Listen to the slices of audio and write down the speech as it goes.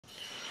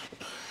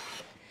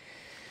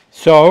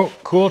So,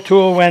 Cool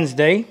Tool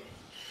Wednesday,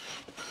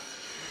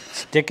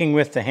 sticking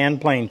with the hand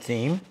plane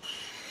theme.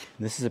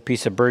 This is a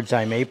piece of bird's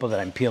eye maple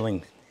that I'm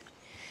peeling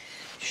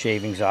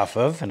shavings off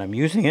of, and I'm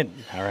using it,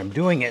 or I'm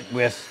doing it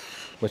with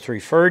what's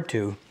referred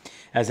to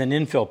as an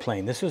infill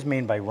plane. This was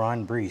made by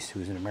Ron Brees,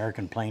 who's an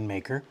American plane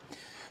maker,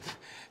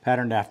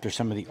 patterned after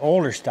some of the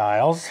older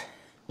styles,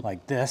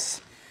 like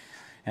this.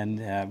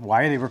 And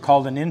why they were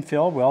called an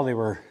infill? Well, they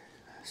were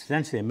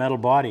essentially a metal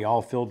body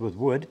all filled with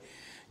wood,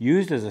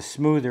 used as a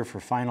smoother for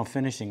final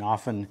finishing,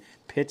 often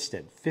pitched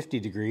at 50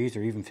 degrees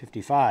or even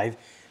 55,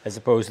 as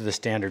opposed to the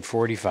standard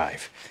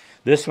 45.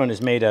 This one is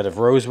made out of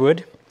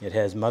rosewood. It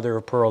has mother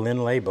of pearl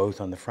inlay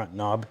both on the front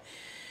knob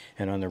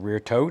and on the rear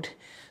tote.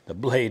 The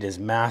blade is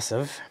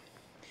massive.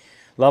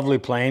 Lovely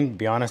plane. To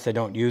be honest, I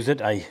don't use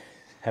it. I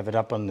have it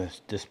up on the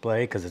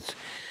display because it's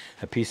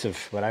a piece of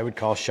what I would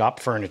call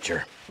shop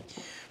furniture.